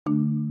Good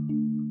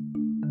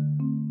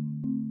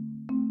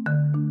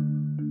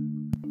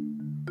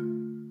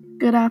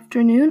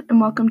afternoon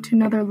and welcome to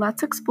another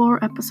Let's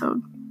Explore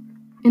episode.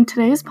 In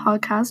today's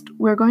podcast,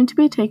 we're going to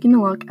be taking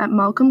a look at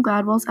Malcolm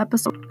Gladwell's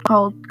episode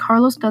called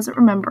Carlos Doesn't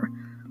Remember,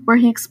 where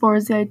he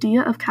explores the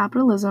idea of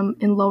capitalism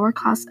in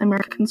lower-class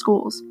American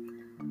schools.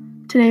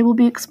 Today we'll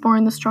be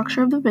exploring the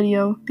structure of the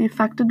video, the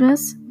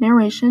effectiveness,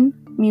 narration,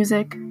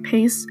 music,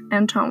 pace,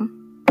 and tone.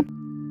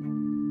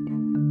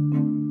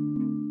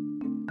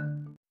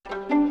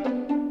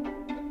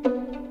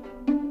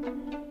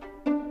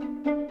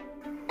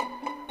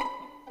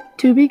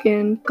 To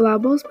begin,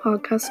 Gladwell's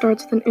podcast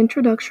starts with an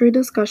introductory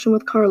discussion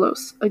with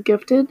Carlos, a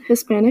gifted,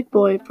 Hispanic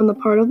boy from the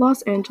part of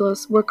Los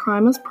Angeles where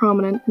crime is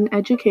prominent and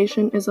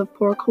education is of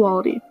poor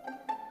quality.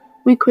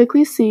 We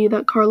quickly see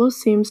that Carlos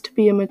seems to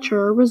be a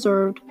mature,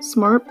 reserved,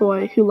 smart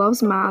boy who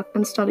loves math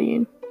and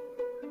studying.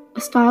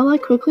 A style I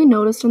quickly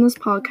noticed in this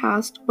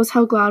podcast was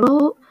how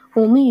Gladwell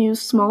only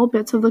used small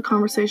bits of the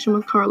conversation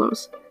with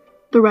Carlos.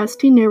 The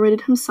rest he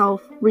narrated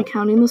himself,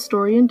 recounting the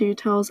story in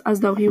details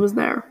as though he was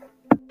there.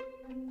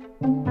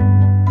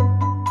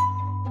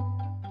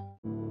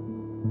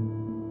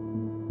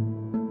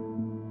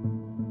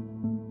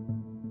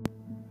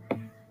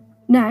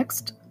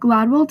 Next,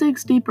 Gladwell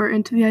digs deeper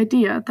into the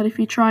idea that if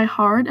you try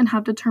hard and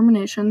have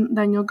determination,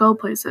 then you'll go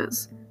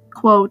places.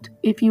 Quote,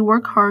 if you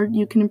work hard,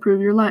 you can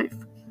improve your life.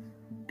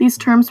 These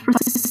terms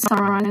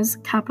summarize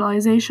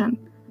capitalization.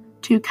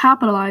 To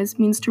capitalize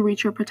means to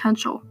reach your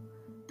potential.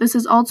 This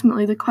is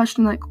ultimately the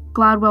question that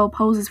Gladwell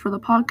poses for the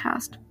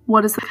podcast.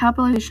 What is the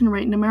capitalization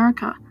rate in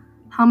America?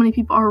 How many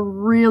people are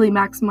really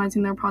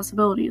maximizing their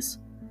possibilities?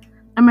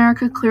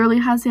 America clearly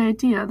has the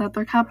idea that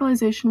their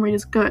capitalization rate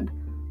is good,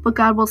 but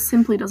Gladwell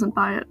simply doesn't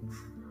buy it.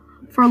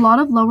 For a lot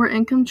of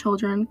lower-income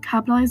children,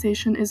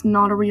 capitalization is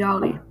not a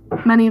reality.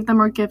 Many of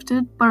them are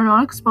gifted, but are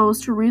not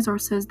exposed to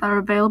resources that are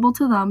available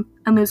to them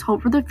and lose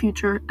hope for the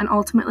future and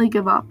ultimately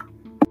give up.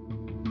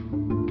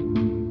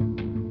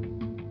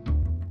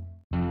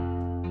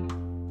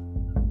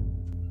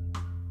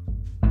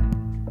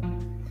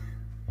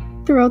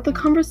 Throughout the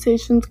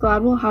conversations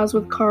Gladwell has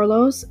with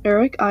Carlos,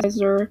 Eric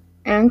Eisner,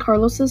 and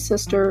Carlos's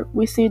sister,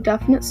 we see a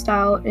definite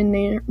style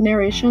in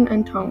narration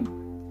and tone.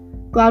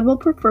 Gladwell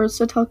prefers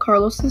to tell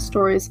Carlos's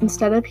stories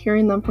instead of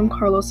hearing them from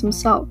Carlos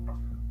himself.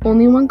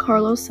 Only when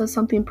Carlos says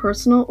something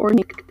personal or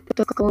unique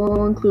does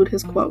Gladwell include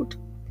his quote.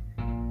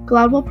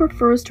 Gladwell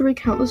prefers to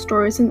recount the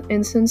stories in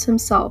instance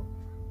himself.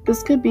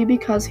 This could be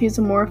because he is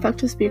a more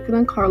effective speaker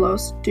than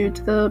Carlos due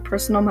to the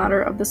personal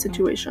matter of the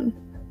situation.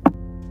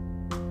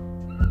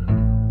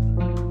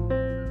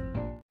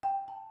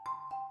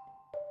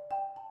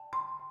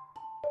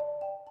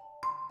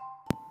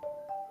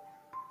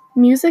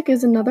 Music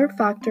is another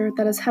factor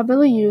that is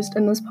heavily used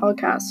in this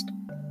podcast.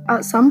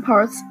 At some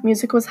parts,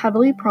 music was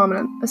heavily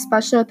prominent,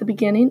 especially at the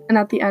beginning and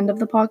at the end of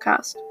the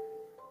podcast.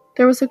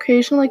 There was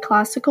occasionally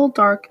classical,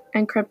 dark,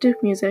 and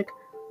cryptic music,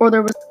 or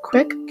there was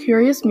quick,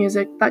 curious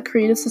music that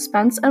created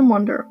suspense and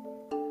wonder.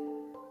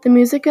 The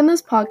music in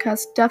this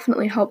podcast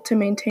definitely helped to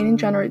maintain and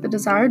generate the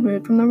desired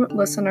mood from the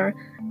listener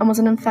and was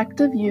an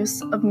effective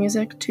use of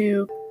music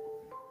to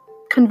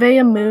convey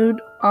a mood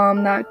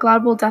that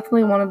Gladwell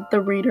definitely wanted the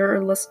reader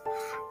or listener.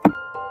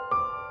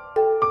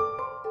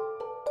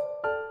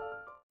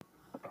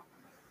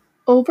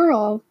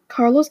 Overall,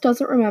 Carlos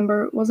Doesn't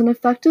Remember was an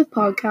effective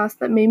podcast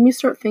that made me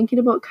start thinking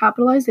about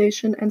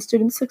capitalization and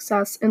student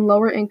success in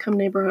lower-income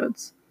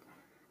neighborhoods.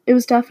 It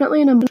was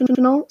definitely an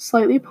emotional,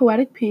 slightly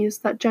poetic piece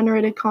that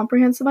generated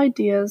comprehensive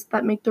ideas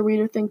that make the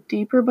reader think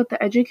deeper about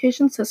the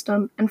education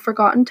system and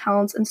forgotten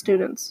talents in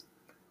students.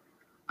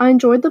 I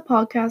enjoyed the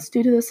podcast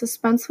due to the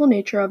suspenseful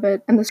nature of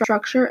it and the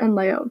structure and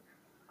layout.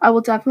 I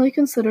will definitely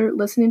consider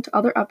listening to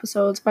other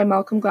episodes by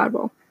Malcolm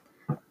Gladwell.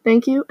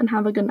 Thank you and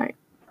have a good night.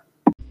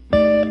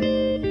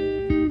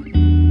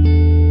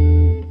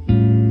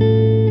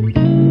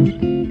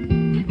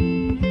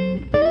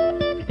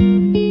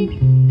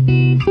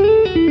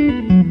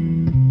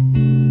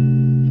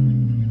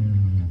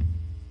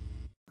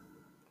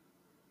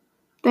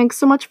 Thanks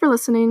so much for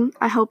listening.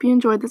 I hope you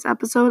enjoyed this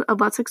episode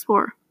of Let's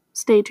Explore.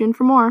 Stay tuned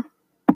for more.